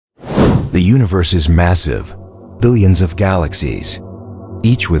The universe is massive, billions of galaxies,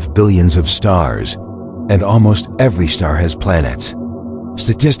 each with billions of stars, and almost every star has planets.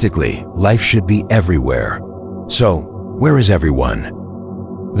 Statistically, life should be everywhere. So, where is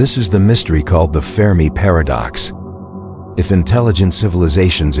everyone? This is the mystery called the Fermi Paradox. If intelligent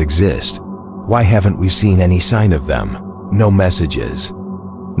civilizations exist, why haven't we seen any sign of them? No messages,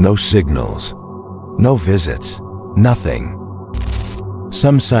 no signals, no visits, nothing.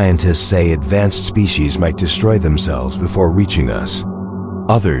 Some scientists say advanced species might destroy themselves before reaching us.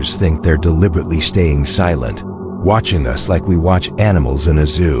 Others think they're deliberately staying silent, watching us like we watch animals in a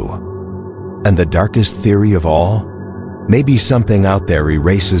zoo. And the darkest theory of all? Maybe something out there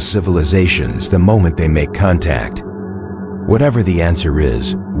erases civilizations the moment they make contact. Whatever the answer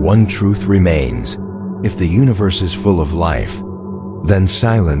is, one truth remains. If the universe is full of life, then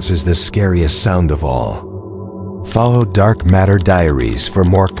silence is the scariest sound of all. Follow Dark Matter Diaries for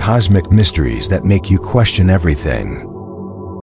more cosmic mysteries that make you question everything.